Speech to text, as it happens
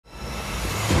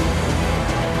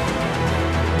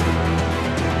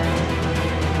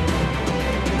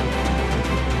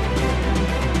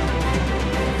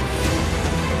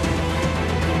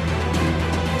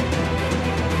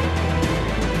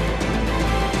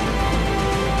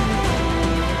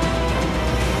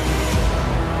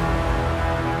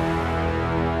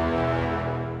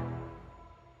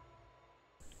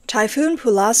Typhoon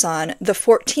Pulasan, the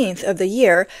 14th of the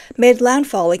year, made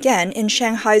landfall again in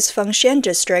Shanghai's Fengxian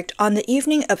district on the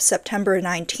evening of September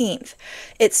 19th.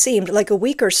 It seemed like a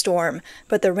weaker storm,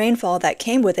 but the rainfall that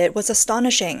came with it was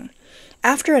astonishing.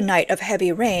 After a night of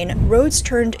heavy rain, roads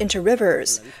turned into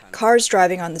rivers. Cars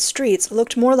driving on the streets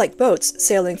looked more like boats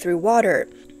sailing through water.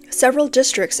 Several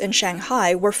districts in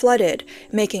Shanghai were flooded,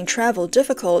 making travel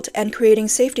difficult and creating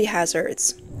safety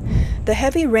hazards. The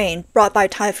heavy rain brought by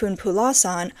Typhoon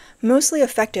Pulasan mostly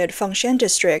affected Fengxian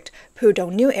District,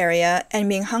 Pudong New Area, and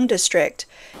Minhang District.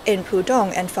 In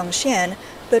Pudong and Fengxian,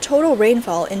 the total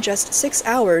rainfall in just 6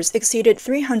 hours exceeded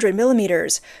 300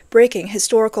 millimeters, breaking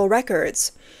historical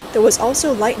records. There was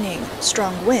also lightning,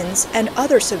 strong winds, and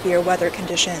other severe weather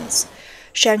conditions.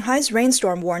 Shanghai's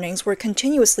rainstorm warnings were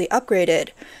continuously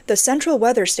upgraded. The Central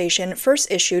Weather Station first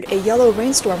issued a yellow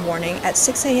rainstorm warning at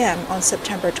 6 a.m. on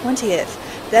September 20th,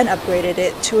 then upgraded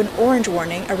it to an orange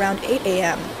warning around 8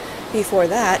 a.m. Before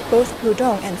that, both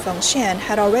Pudong and Fengxian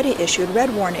had already issued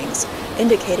red warnings,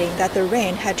 indicating that the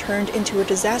rain had turned into a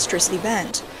disastrous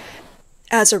event.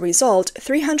 As a result,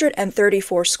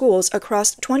 334 schools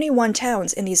across 21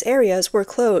 towns in these areas were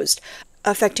closed,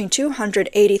 affecting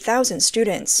 280,000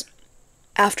 students.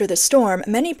 After the storm,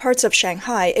 many parts of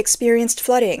Shanghai experienced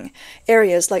flooding.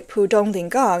 Areas like Pudong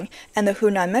Lingang and the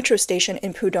Hunan Metro Station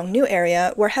in Pudong New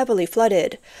Area were heavily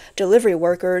flooded. Delivery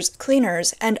workers,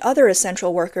 cleaners, and other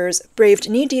essential workers braved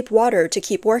knee-deep water to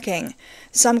keep working.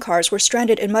 Some cars were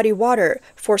stranded in muddy water,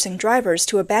 forcing drivers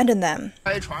to abandon them.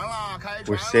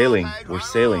 We're sailing.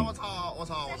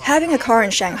 Having a car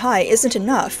in Shanghai isn't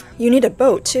enough. You need a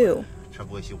boat, too.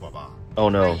 Oh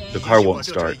no, the car won't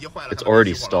start. It's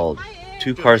already stalled.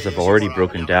 2 cars have already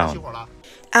broken down.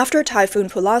 After Typhoon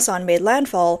Pulasan made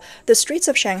landfall, the streets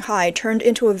of Shanghai turned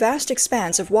into a vast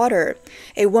expanse of water.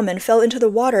 A woman fell into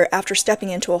the water after stepping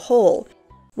into a hole.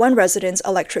 One resident's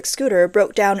electric scooter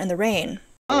broke down in the rain.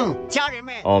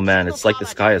 Oh man, it's like the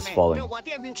sky is falling.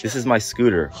 This is my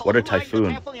scooter. What a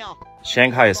typhoon.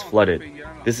 Shanghai is flooded.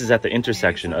 This is at the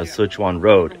intersection of Sichuan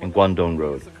Road and Guangdong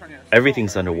Road.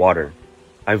 Everything's underwater.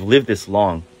 I've lived this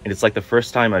long, and it's like the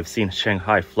first time I've seen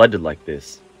Shanghai flooded like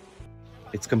this.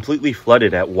 It's completely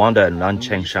flooded at Wanda and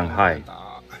Nancheng, Shanghai.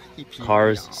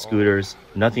 Cars, scooters,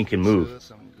 nothing can move.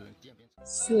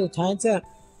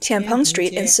 Tianpeng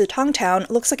Street in Sitang Town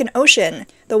looks like an ocean.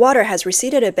 The water has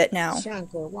receded a bit now.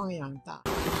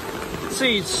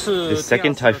 The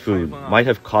second typhoon might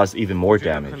have caused even more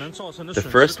damage. The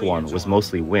first one was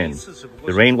mostly wind.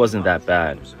 The rain wasn't that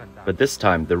bad, but this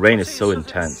time the rain is so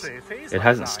intense. It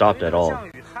hasn't stopped at all.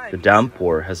 The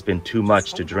downpour has been too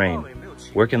much to drain.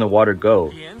 Where can the water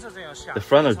go? The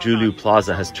front of Julu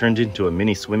Plaza has turned into a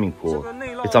mini swimming pool.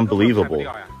 It's unbelievable.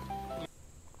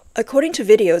 According to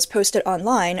videos posted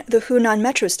online, the Hunan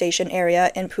Metro Station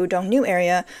area in Pudong New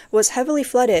Area was heavily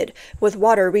flooded, with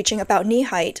water reaching about knee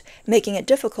height, making it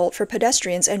difficult for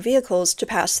pedestrians and vehicles to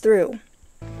pass through.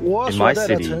 In my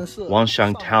city,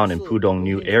 Wangshan Town in Pudong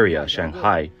New Area,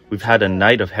 Shanghai, we've had a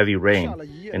night of heavy rain,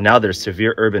 and now there's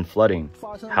severe urban flooding.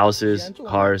 Houses,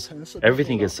 cars,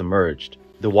 everything is submerged.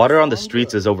 The water on the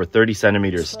streets is over 30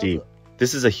 centimeters deep.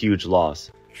 This is a huge loss.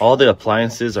 All the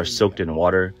appliances are soaked in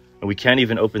water, and we can't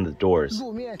even open the doors.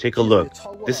 Take a look.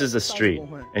 This is the street,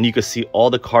 and you can see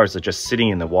all the cars are just sitting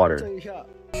in the water.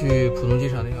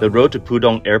 The road to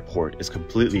Pudong Airport is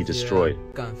completely destroyed.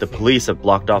 The police have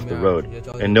blocked off the road,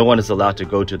 and no one is allowed to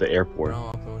go to the airport.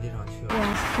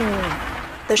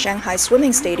 The Shanghai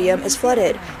swimming stadium is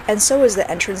flooded, and so is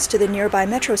the entrance to the nearby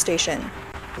metro station.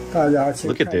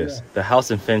 Look at this. The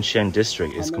house in Fengxian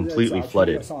district is completely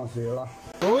flooded.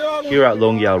 Here at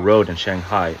Longyao Road in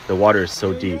Shanghai, the water is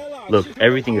so deep. Look,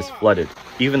 everything is flooded.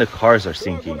 Even the cars are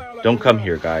sinking. Don't come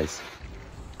here, guys.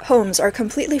 Homes are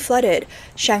completely flooded.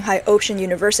 Shanghai Ocean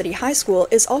University High School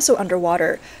is also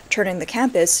underwater, turning the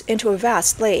campus into a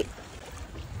vast lake.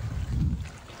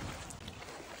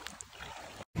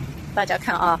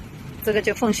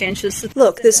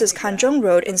 Look, this is Kanzhong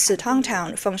Road in Sitang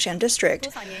Town, Fengxian District.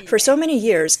 For so many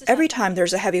years, every time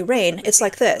there's a heavy rain, it's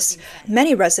like this.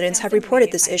 Many residents have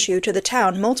reported this issue to the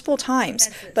town multiple times,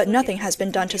 but nothing has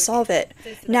been done to solve it.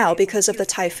 Now, because of the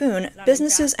typhoon,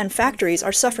 businesses and factories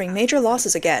are suffering major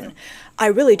losses again. I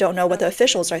really don't know what the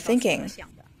officials are thinking.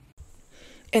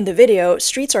 In the video,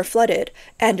 streets are flooded,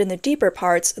 and in the deeper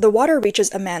parts, the water reaches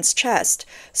a man's chest.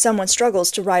 Someone struggles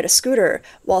to ride a scooter,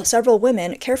 while several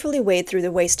women carefully wade through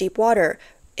the waist-deep water,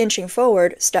 inching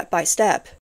forward step by step.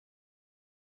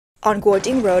 On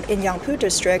Guoding Road in Yangpu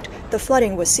District, the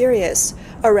flooding was serious.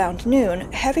 Around noon,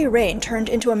 heavy rain turned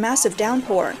into a massive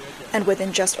downpour, and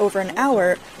within just over an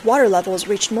hour, water levels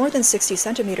reached more than 60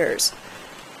 centimeters.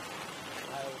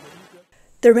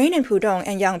 The rain in Pudong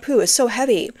and Yangpu is so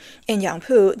heavy. In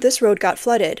Yangpu, this road got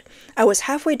flooded. I was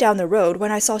halfway down the road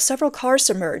when I saw several cars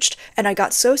submerged, and I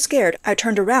got so scared I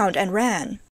turned around and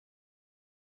ran.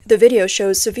 The video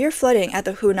shows severe flooding at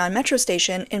the Hunan metro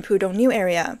station in Pudong New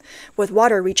area, with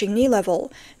water reaching knee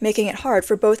level, making it hard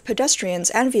for both pedestrians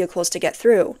and vehicles to get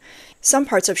through. Some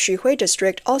parts of Xuhui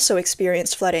district also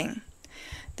experienced flooding.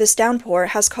 This downpour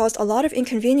has caused a lot of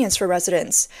inconvenience for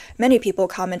residents. Many people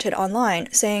commented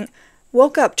online, saying,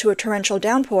 "Woke up to a torrential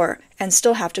downpour and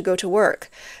still have to go to work."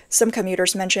 Some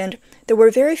commuters mentioned there were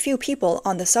very few people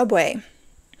on the subway.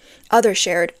 Others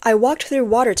shared, "I walked through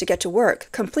water to get to work,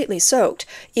 completely soaked.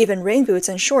 Even rain boots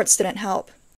and shorts didn't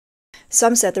help."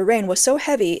 Some said the rain was so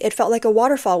heavy it felt like a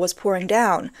waterfall was pouring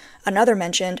down. Another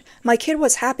mentioned, "My kid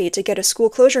was happy to get a school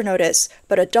closure notice,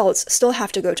 but adults still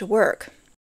have to go to work."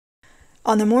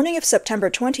 On the morning of September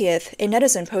 20th, a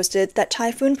netizen posted that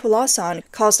Typhoon Pulasan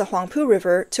caused the Huangpu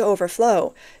River to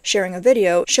overflow, sharing a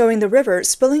video showing the river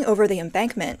spilling over the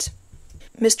embankment.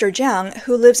 Mr. Jiang,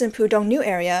 who lives in Pudong New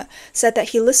area, said that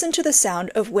he listened to the sound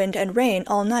of wind and rain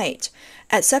all night.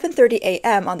 At 7:30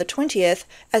 a.m. on the 20th,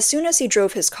 as soon as he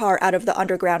drove his car out of the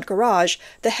underground garage,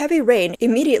 the heavy rain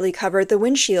immediately covered the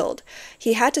windshield.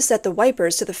 He had to set the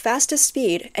wipers to the fastest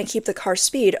speed and keep the car's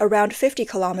speed around 50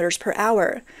 kilometers per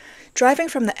hour. Driving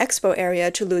from the expo area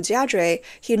to Lujiadre,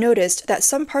 he noticed that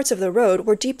some parts of the road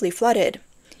were deeply flooded.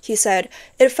 He said,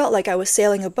 "It felt like I was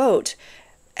sailing a boat,"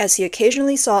 as he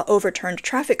occasionally saw overturned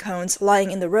traffic cones lying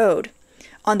in the road.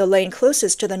 On the lane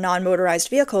closest to the non-motorized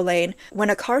vehicle lane, when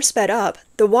a car sped up,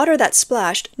 the water that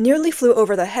splashed nearly flew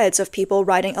over the heads of people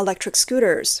riding electric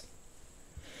scooters.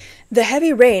 The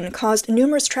heavy rain caused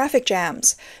numerous traffic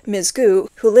jams. Ms. Gu,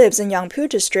 who lives in Yangpu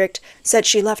district, said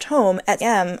she left home at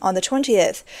m on the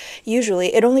 20th.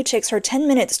 Usually, it only takes her 10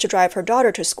 minutes to drive her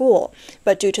daughter to school,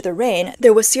 but due to the rain,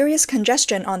 there was serious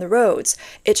congestion on the roads.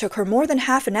 It took her more than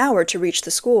half an hour to reach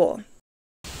the school.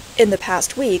 In the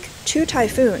past week, 2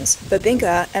 typhoons,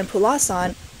 Babinka and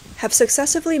Pulasan, have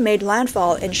successively made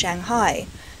landfall in Shanghai.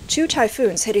 2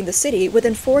 typhoons hitting the city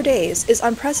within 4 days is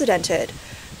unprecedented.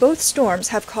 Both storms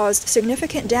have caused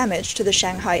significant damage to the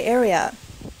Shanghai area.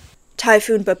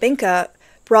 Typhoon Babinka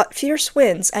brought fierce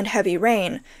winds and heavy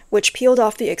rain, which peeled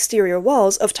off the exterior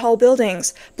walls of tall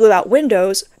buildings, blew out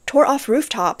windows, tore off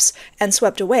rooftops, and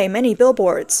swept away many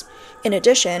billboards. In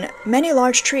addition, many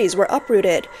large trees were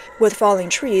uprooted, with falling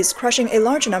trees crushing a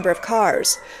large number of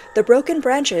cars. The broken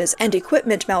branches and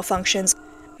equipment malfunctions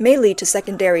may lead to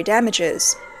secondary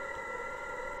damages.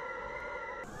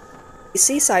 The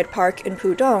seaside park in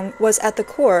Pudong was at the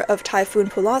core of Typhoon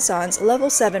Pulasan's level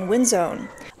 7 wind zone.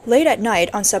 Late at night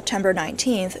on September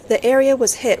 19th, the area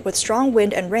was hit with strong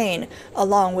wind and rain,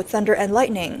 along with thunder and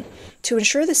lightning. To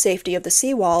ensure the safety of the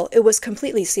seawall, it was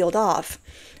completely sealed off.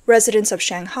 Residents of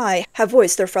Shanghai have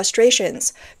voiced their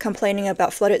frustrations, complaining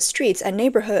about flooded streets and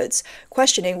neighborhoods,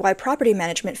 questioning why property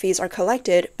management fees are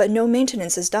collected but no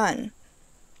maintenance is done.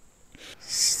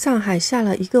 上海下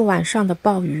了一个晚上的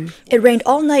暴雨。 It rained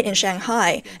all night in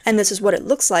Shanghai, and this is what it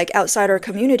looks like outside our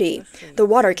community. The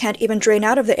water can't even drain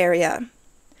out of the area.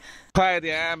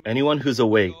 Anyone who's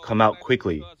awake, come out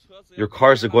quickly. Your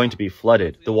cars are going to be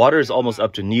flooded. The water is almost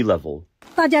up to knee level.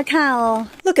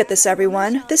 Look at this,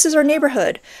 everyone. This is our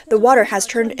neighborhood. The water has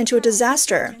turned into a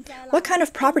disaster. What kind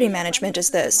of property management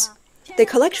is this? They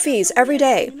collect fees every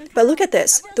day, but look at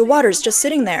this. The water's just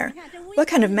sitting there. What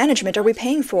kind of management are we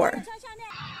paying for?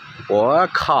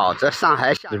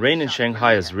 The rain in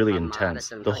Shanghai is really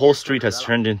intense. The whole street has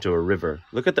turned into a river.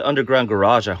 Look at the underground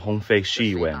garage at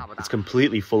Fengxian. It's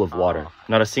completely full of water.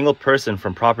 Not a single person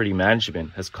from property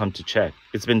management has come to check.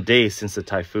 It's been days since the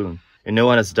typhoon, and no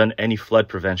one has done any flood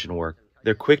prevention work.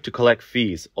 They're quick to collect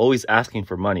fees, always asking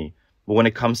for money, but when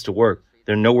it comes to work,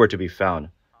 they're nowhere to be found.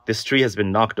 This tree has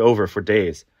been knocked over for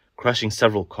days, crushing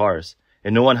several cars,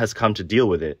 and no one has come to deal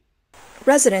with it.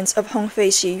 Residents of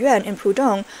Fengxian in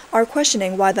Pudong are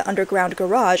questioning why the underground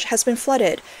garage has been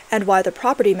flooded and why the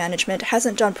property management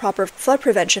hasn't done proper flood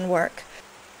prevention work.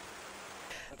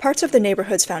 Parts of the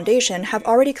neighborhood's foundation have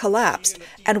already collapsed,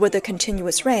 and with the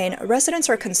continuous rain, residents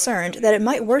are concerned that it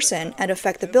might worsen and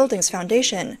affect the building's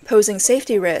foundation, posing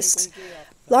safety risks.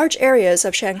 Large areas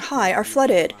of Shanghai are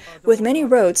flooded, with many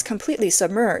roads completely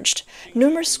submerged.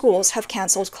 Numerous schools have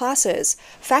canceled classes,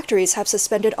 factories have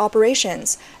suspended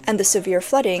operations, and the severe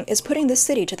flooding is putting the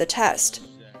city to the test.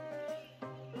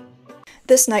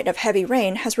 This night of heavy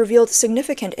rain has revealed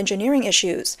significant engineering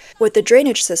issues, with the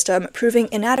drainage system proving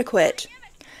inadequate.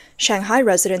 Shanghai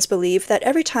residents believe that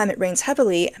every time it rains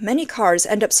heavily, many cars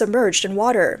end up submerged in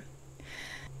water.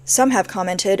 Some have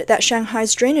commented that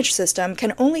Shanghai's drainage system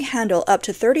can only handle up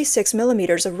to 36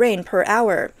 millimeters of rain per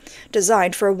hour,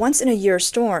 designed for a once-in-a-year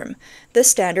storm. This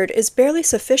standard is barely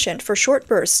sufficient for short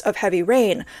bursts of heavy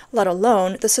rain, let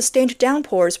alone the sustained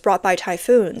downpours brought by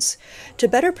typhoons. To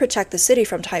better protect the city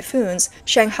from typhoons,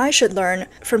 Shanghai should learn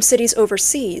from cities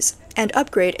overseas and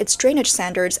upgrade its drainage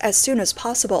standards as soon as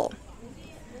possible.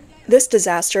 This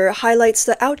disaster highlights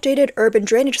the outdated urban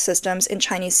drainage systems in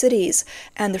Chinese cities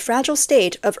and the fragile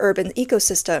state of urban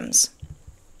ecosystems.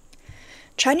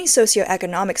 Chinese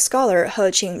socioeconomic scholar He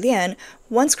Qinglian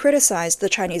once criticized the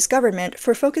Chinese government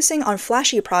for focusing on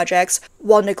flashy projects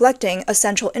while neglecting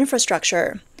essential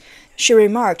infrastructure. She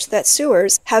remarked that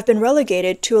sewers have been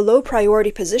relegated to a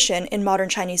low-priority position in modern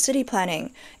Chinese city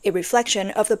planning, a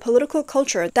reflection of the political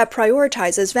culture that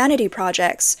prioritizes vanity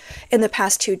projects. In the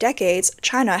past 2 decades,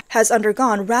 China has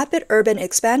undergone rapid urban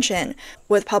expansion,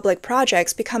 with public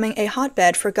projects becoming a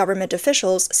hotbed for government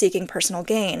officials seeking personal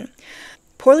gain.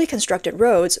 Poorly constructed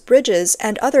roads, bridges,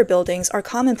 and other buildings are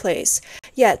commonplace,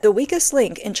 yet the weakest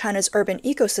link in China's urban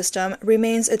ecosystem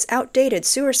remains its outdated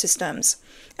sewer systems.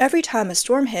 Every time a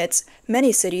storm hits,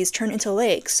 many cities turn into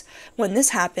lakes. When this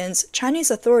happens,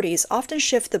 Chinese authorities often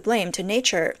shift the blame to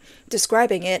nature,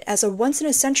 describing it as a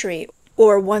once-in-a-century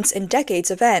or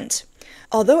once-in-decades event.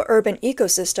 Although urban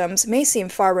ecosystems may seem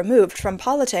far removed from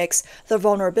politics, the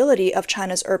vulnerability of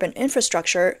China's urban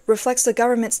infrastructure reflects the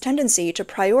government's tendency to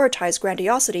prioritize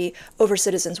grandiosity over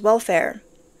citizens' welfare.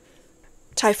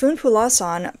 Typhoon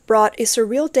Pulasan brought a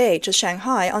surreal day to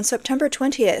Shanghai on September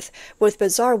 20th, with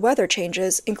bizarre weather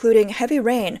changes including heavy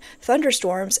rain,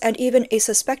 thunderstorms, and even a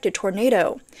suspected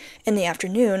tornado. In the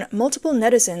afternoon, multiple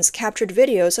netizens captured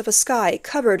videos of a sky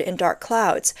covered in dark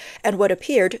clouds and what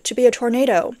appeared to be a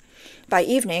tornado. By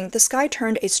evening, the sky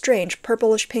turned a strange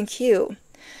purplish-pink hue.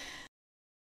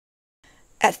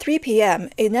 At 3 p.m.,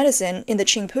 a netizen in the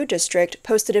Qingpu district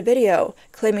posted a video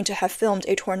claiming to have filmed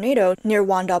a tornado near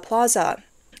Wanda Plaza.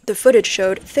 The footage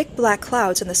showed thick black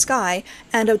clouds in the sky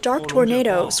and a dark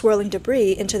tornado swirling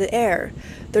debris into the air.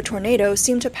 The tornado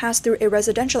seemed to pass through a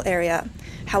residential area.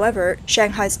 However,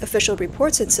 Shanghai's official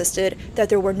reports insisted that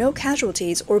there were no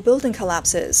casualties or building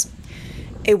collapses.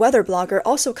 A weather blogger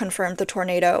also confirmed the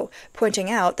tornado, pointing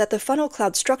out that the funnel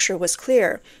cloud structure was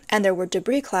clear, and there were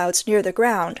debris clouds near the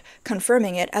ground,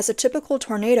 confirming it as a typical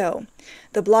tornado.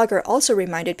 The blogger also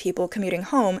reminded people commuting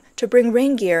home to bring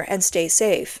rain gear and stay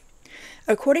safe.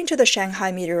 According to the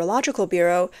Shanghai Meteorological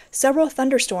Bureau, several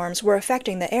thunderstorms were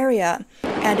affecting the area,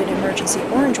 and an emergency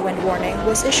orange wind warning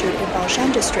was issued in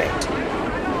Baoshan district.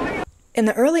 In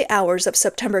the early hours of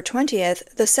September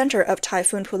 20th, the center of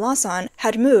Typhoon Pulasan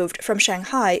had moved from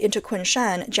Shanghai into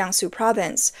Kunshan, Jiangsu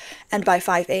Province, and by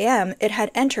 5 a.m. it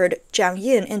had entered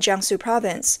Jiangyin in Jiangsu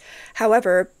Province.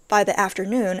 However, by the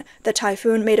afternoon, the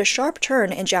typhoon made a sharp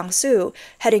turn in Jiangsu,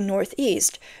 heading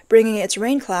northeast, bringing its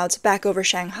rain clouds back over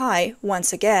Shanghai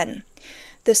once again.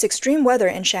 This extreme weather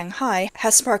in Shanghai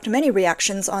has sparked many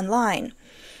reactions online.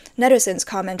 Netizens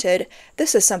commented,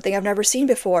 "This is something I've never seen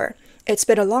before. It's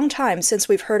been a long time since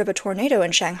we've heard of a tornado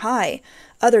in Shanghai."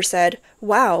 Others said,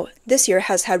 "Wow, this year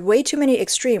has had way too many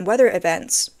extreme weather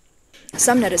events."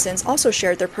 Some netizens also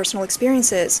shared their personal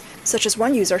experiences, such as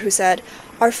one user who said,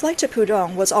 "Our flight to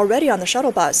Pudong was already on the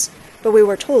shuttle bus, but we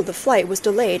were told the flight was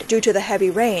delayed due to the heavy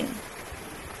rain."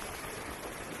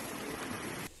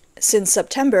 Since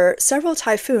September, several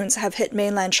typhoons have hit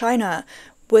mainland China,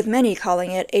 with many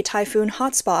calling it a typhoon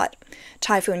hotspot.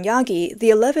 Typhoon Yagi,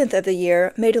 the 11th of the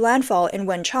year, made landfall in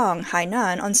Wenchang,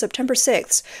 Hainan on September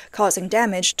 6th, causing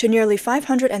damage to nearly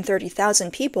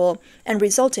 530,000 people and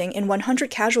resulting in 100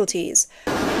 casualties.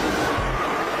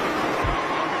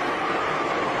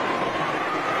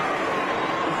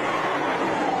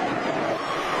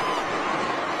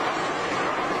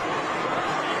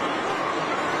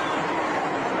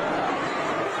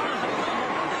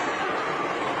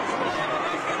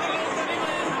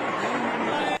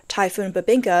 Typhoon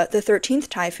Babinka, the 13th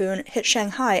typhoon, hit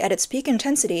Shanghai at its peak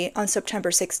intensity on September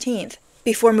 16th,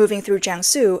 before moving through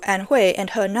Jiangsu, Anhui,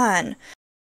 and Henan.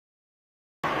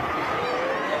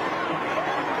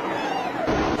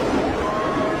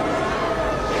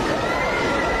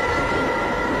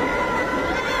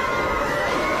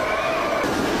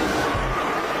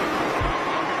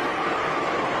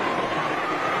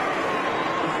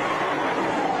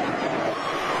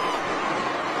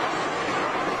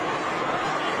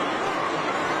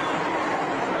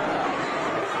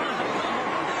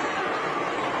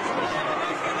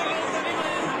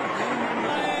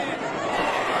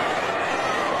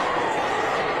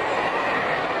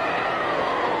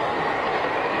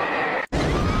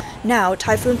 Now,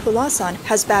 Typhoon Pulasan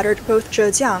has battered both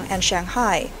Zhejiang and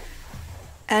Shanghai.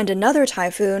 And another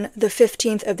typhoon, the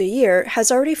 15th of the year,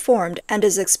 has already formed and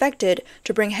is expected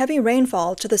to bring heavy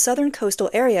rainfall to the southern coastal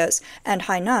areas and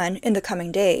Hainan in the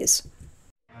coming days.